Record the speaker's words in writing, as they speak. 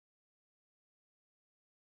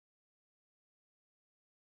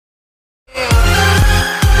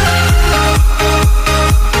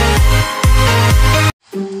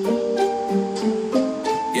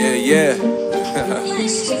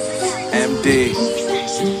MD,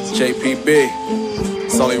 JPB,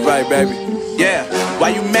 it's only right, baby. Yeah, why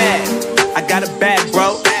you mad? I got a bag,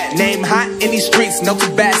 bro. Name hot in these streets, no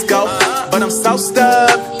Tabasco. But I'm so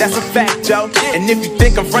stubbed, that's a fact, yo. And if you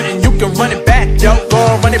think I'm frontin', you can run it back, yo. Go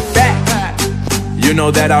on, run it back. You know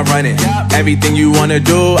that I run it. Everything you wanna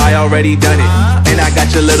do, I already done it. And I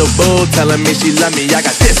got your little boo telling me she love me. I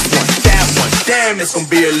got this one, that one. Damn, it's gonna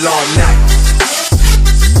be a long night.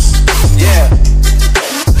 Yeah.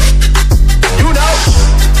 You know.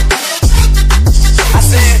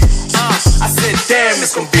 I said, damn,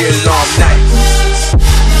 it's gonna be a long night.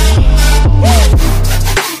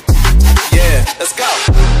 Yeah, let's go.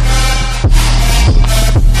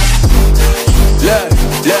 Look.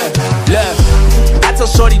 I told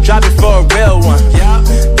Shorty drop it for a real one.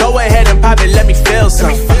 Go ahead and pop it, let me feel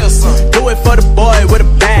some. Do it for the boy with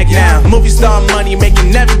a bag now. Movie star money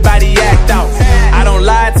making everybody act out. I don't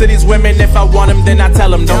lie to these women, if I want them then I tell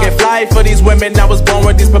them. Don't get fly for these women, I was born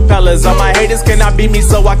with these propellers. All my haters cannot beat me,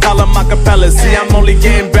 so I call them acapellas. See, I'm only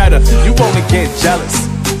getting better, you only get jealous.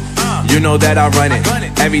 You know that I run it.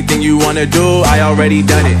 Everything you wanna do, I already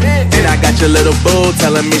done it. And I got your little boo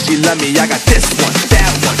telling me she love me. I got this one,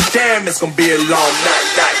 that one. Damn, it's gonna be a long night.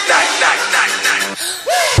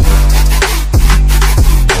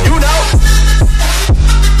 You know,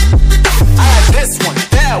 I got this one,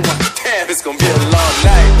 that one. Damn, it's gonna be a long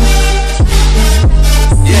night.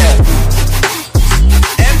 Yeah.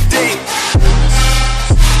 MD,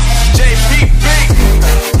 JPB.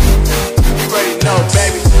 You already know,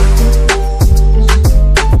 baby.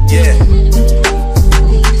 Yeah.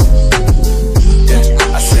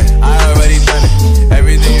 I said, I already done it.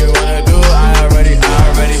 Everything you wanna do, I already.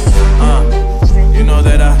 You know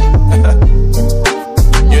that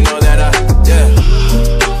yeah.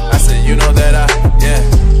 I said, you know that yeah.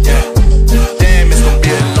 Damn, it's gonna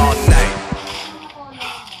be a long night.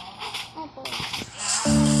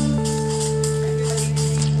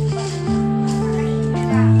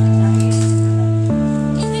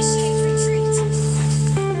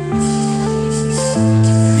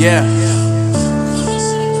 Yeah.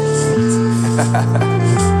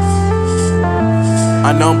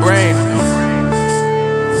 Unknown Brain,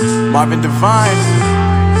 Marvin Divine.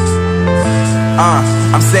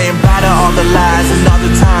 I'm saying bye to all the lies and all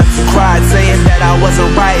the times you cried, saying that I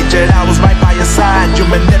wasn't right, yet I was right by your side. You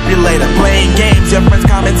manipulator, playing games, your friends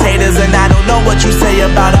commentators, and I don't know what you say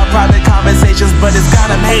about our private conversations, but it's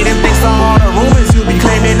got them hating. Thanks to all the rumors you be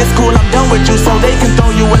claiming. It's cool, I'm done with you, so they can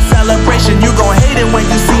throw you a celebration. You gon' hate it when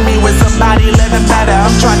you see me with somebody living better.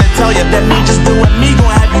 I'm trying to tell you that me just doing me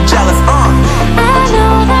gon' have you jealous. I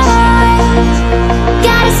know that I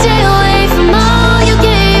gotta stay away from all your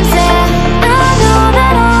games, yeah. I know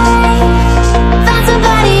that I found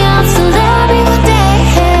somebody else to love me one day,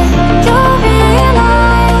 yeah. You'll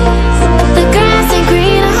realize the grass ain't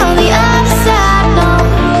greener on the other side, no.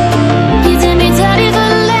 You did me dirty for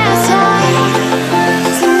the last time,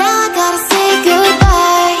 so now I gotta say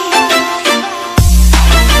goodbye.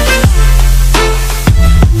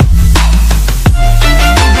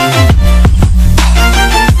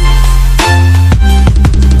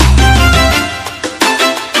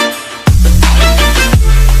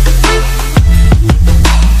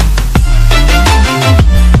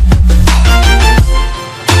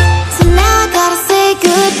 So now I gotta say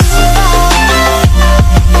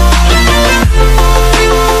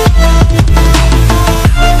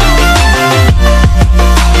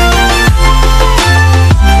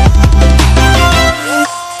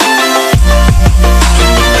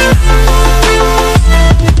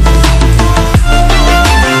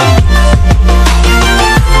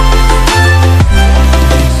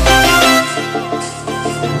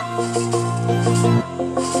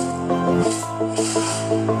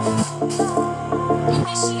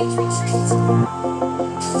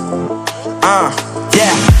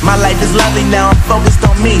Yeah, my life is lovely now, I'm focused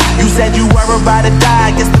on me. You said you were about to die,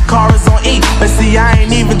 I guess the car is on E. But see, I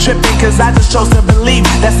ain't even tripping, cause I just chose to believe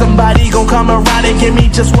that somebody gon' come around and give me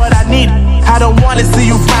just what I need. I don't wanna see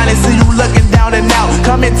you frowning, see you looking down and out,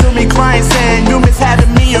 coming to me crying, saying you miss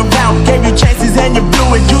having me around. Gave you chances and you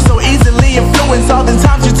blew it, you so easily influenced. All the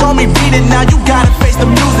times you told me beat it, now you gotta face the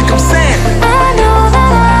music. I'm saying I know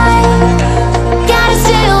that I gotta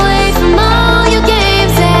stay away from all your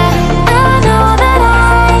games, yeah. I know that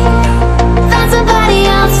I found somebody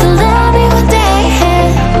else to love me one day,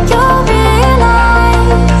 yeah. You'll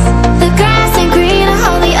realize the grass ain't greener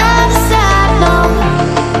on the other side, no.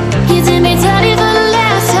 You did me dirty for the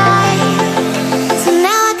last time, so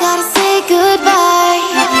now I gotta say goodbye.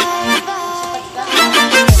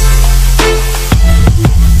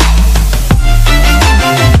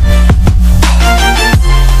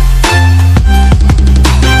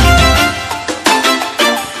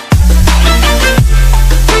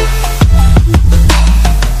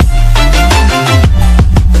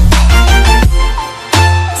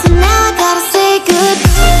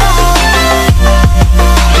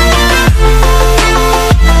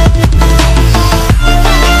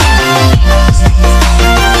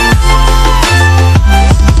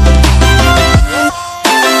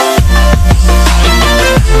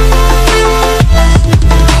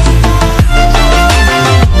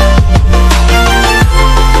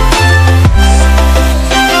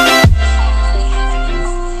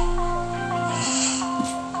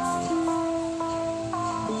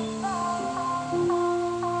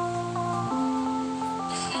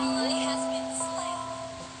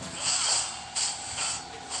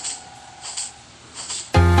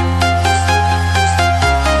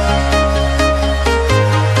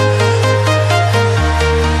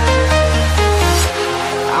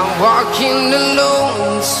 Walking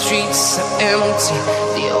alone, the streets are empty.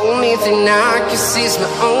 The only thing I can see is my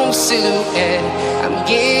own silhouette. I'm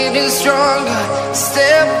getting stronger,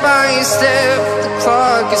 step by step. The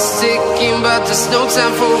clock is ticking, but there's no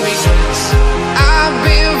time for regrets. I've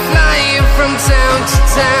been flying from town to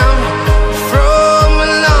town, from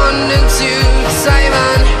London to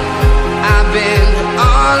Taiwan. I've been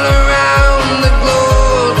all around the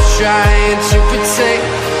globe, trying to protect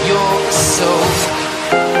your soul.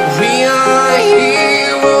 We are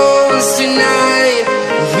heroes tonight.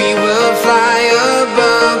 We will fly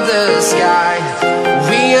above the sky.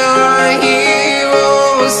 We are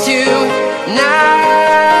heroes tonight.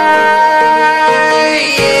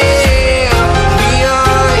 Yeah. We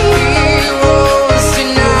are heroes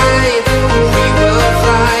tonight. We will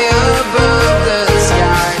fly above the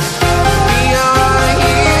sky. We are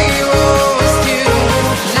heroes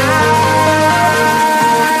tonight.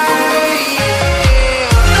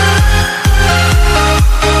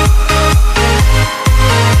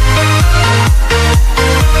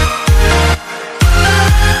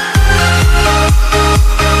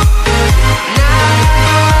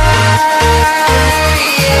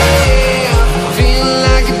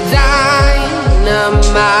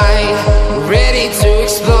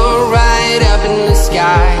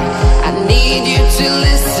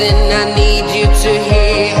 I need you to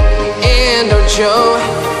hear, and don't show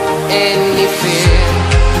any fear.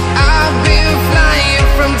 I've been flying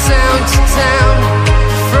from town to town,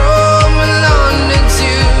 from London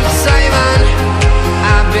to Taiwan.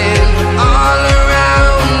 I've been all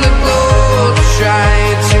around the globe,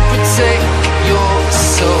 trying to protect your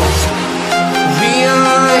soul. We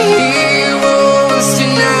are heroes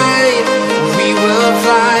tonight. We will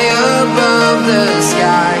fly above the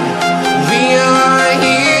sky. We are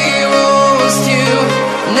heroes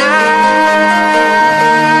tonight.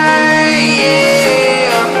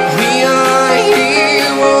 Yeah. We are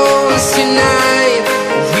heroes tonight.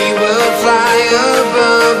 We will fly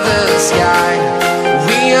above the sky.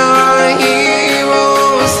 We are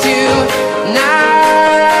heroes tonight.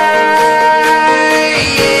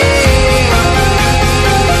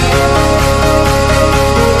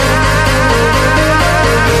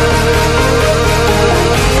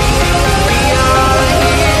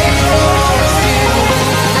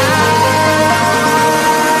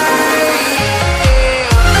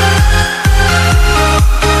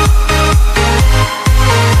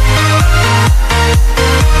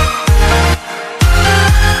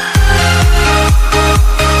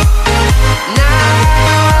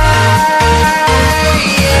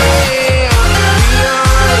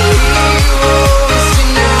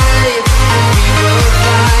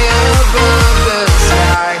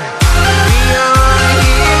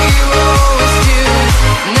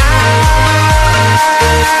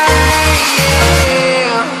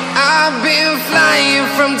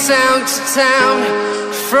 Town to town,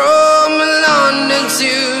 from London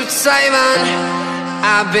to Taiwan.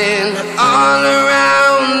 I've been all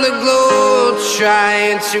around the globe,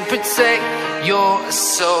 trying to protect your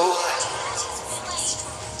soul.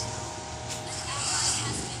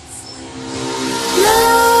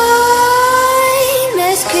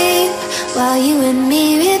 Nightmares creep while you and me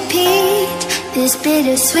repeat. This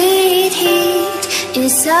bittersweet heat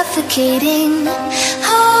is suffocating.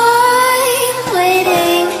 I'm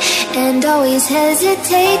waiting and always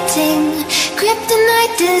hesitating.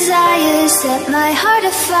 Kryptonite desires set my heart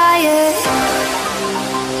afire.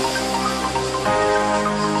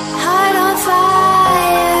 Heart on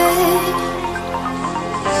fire.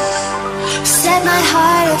 Set my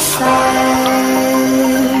heart afire.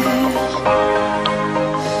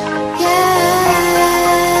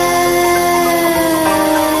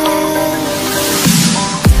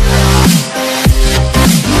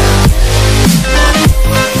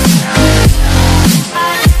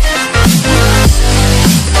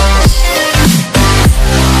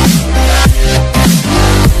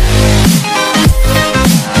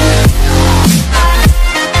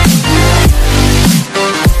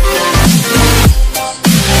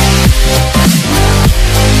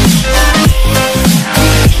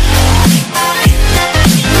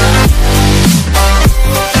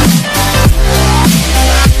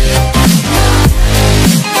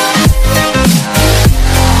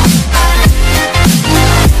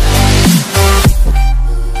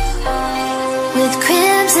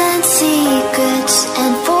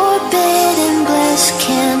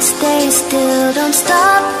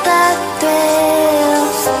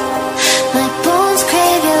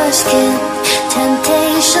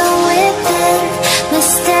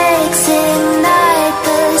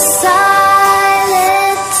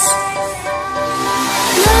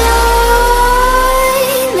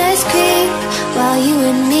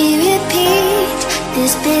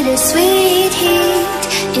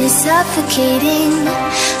 suffocating.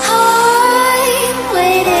 I'm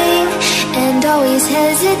waiting and always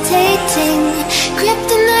hesitating.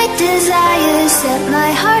 Kryptonite desires set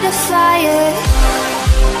my heart afire.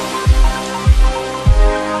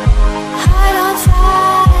 Heart on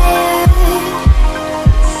fire.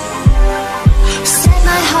 Set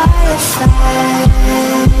my heart afire.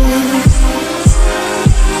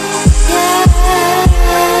 Yeah.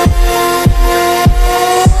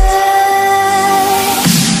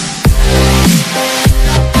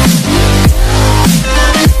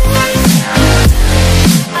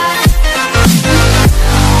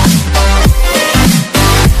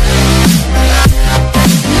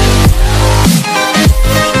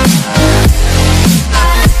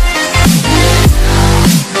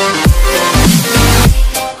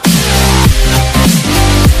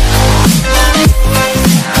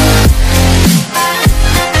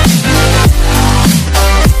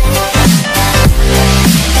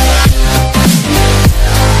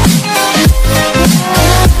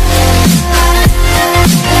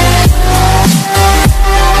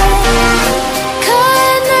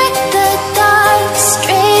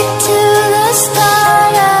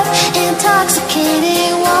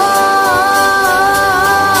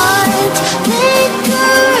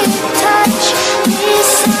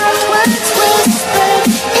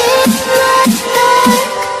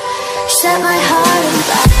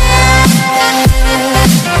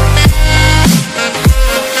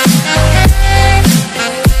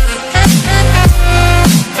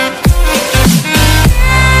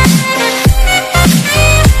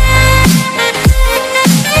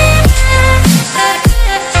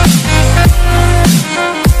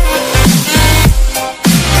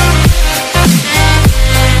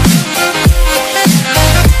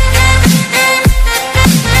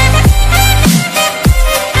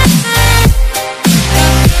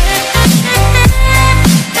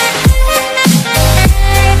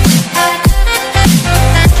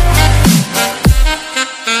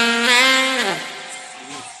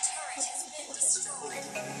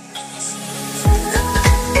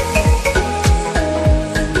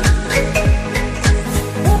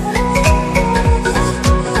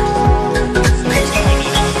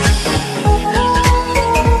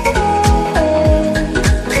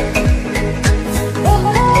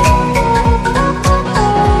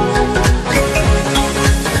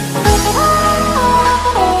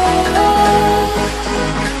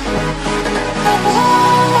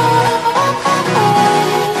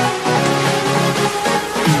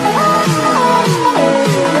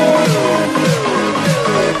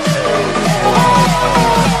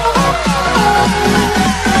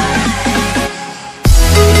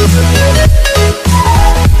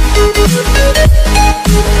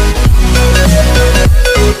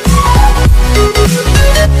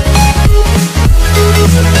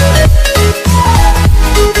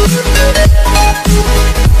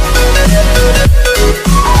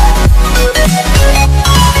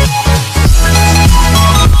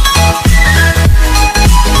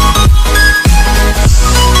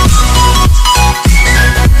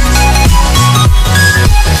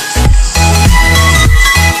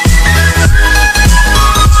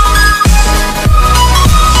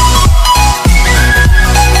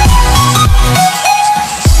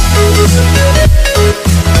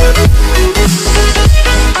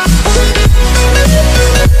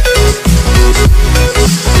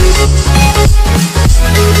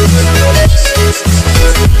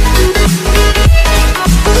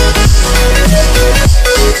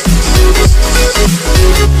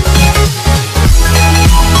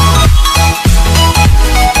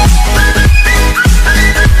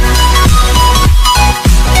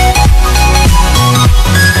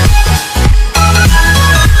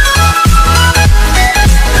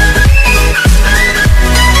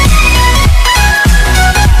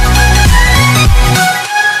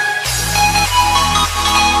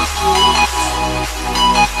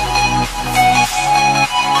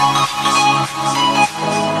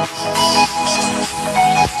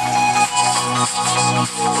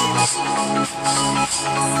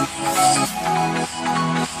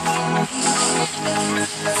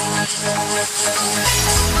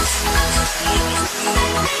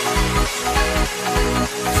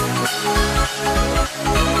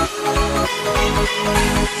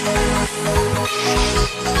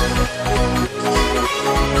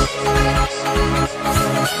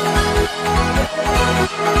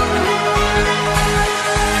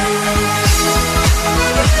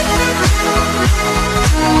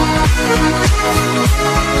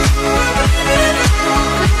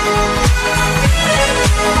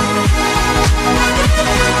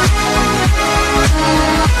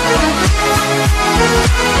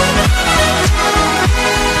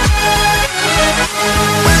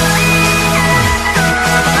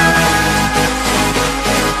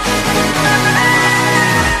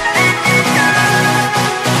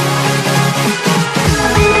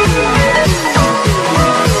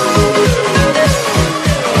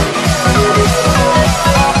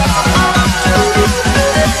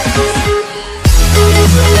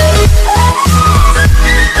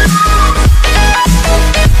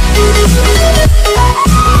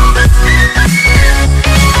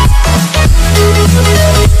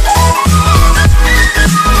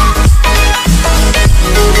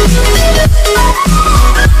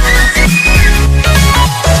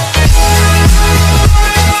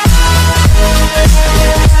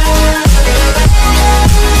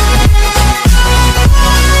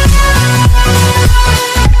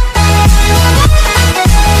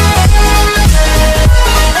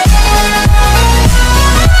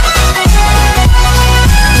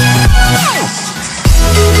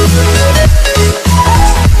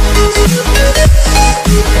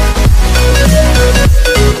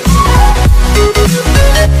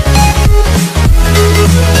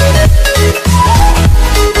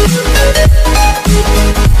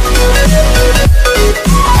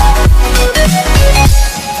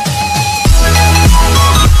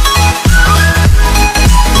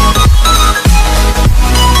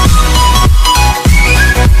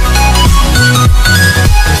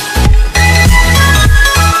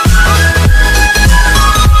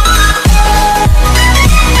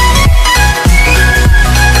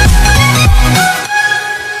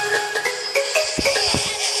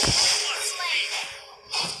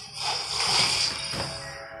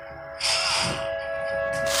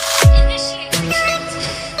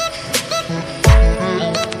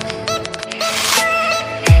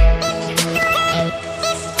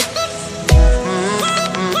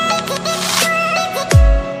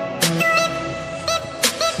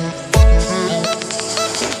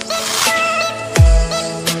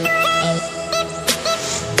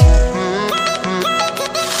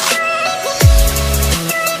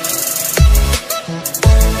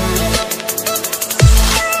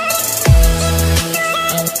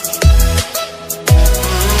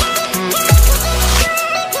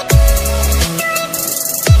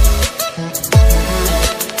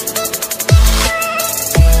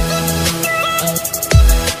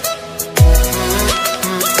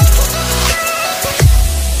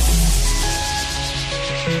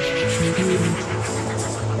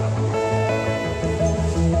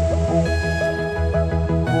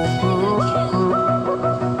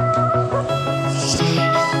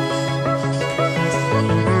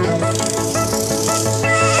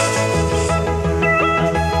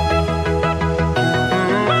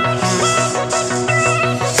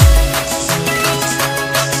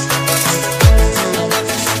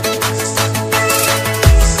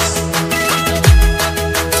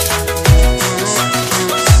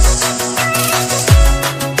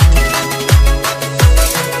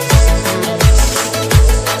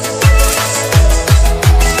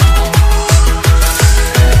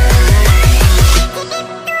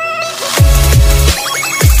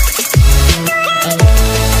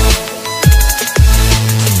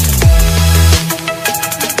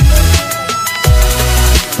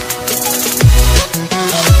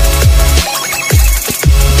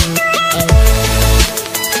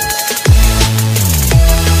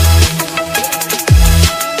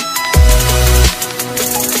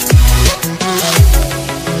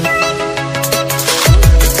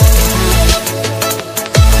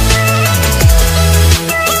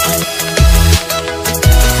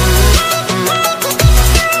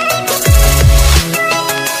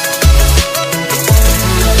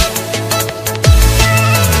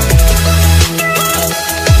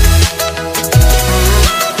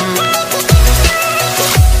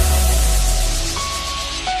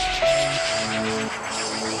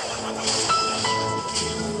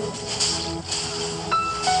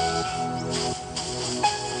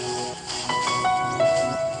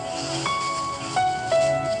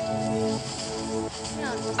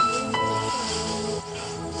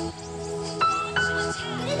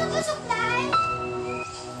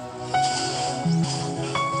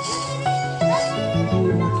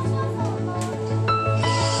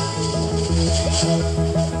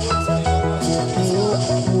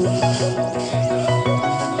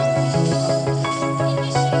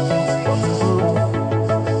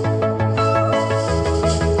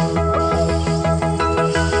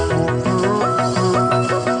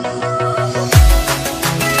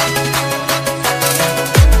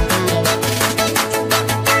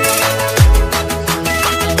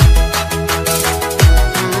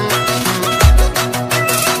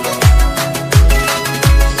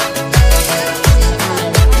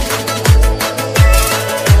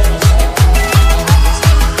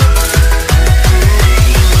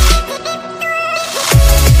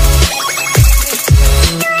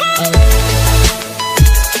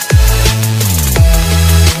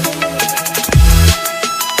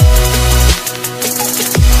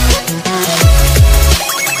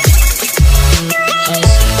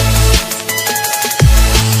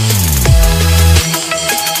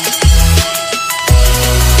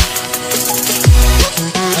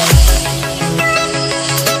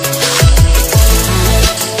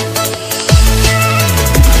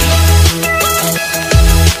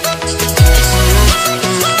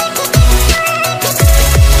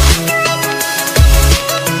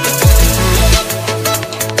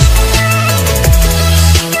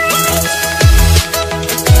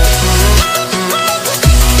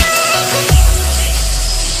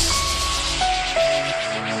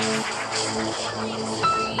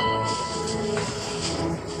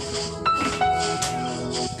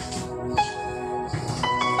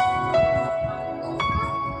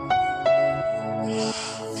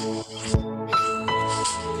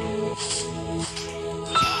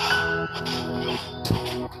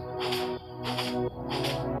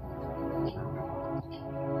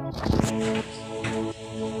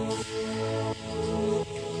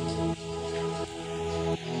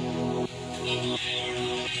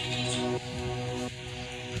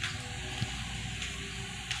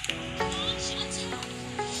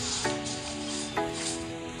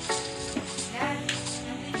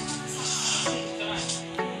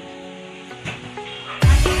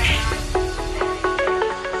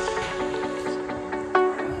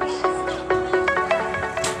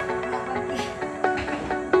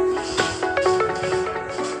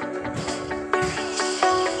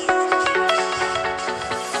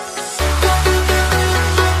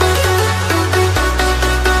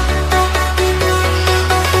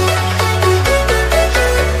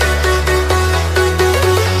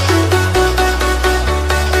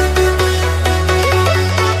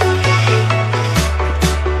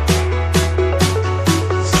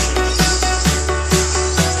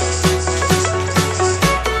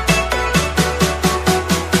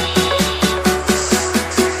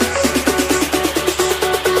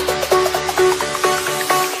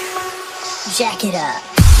 ya.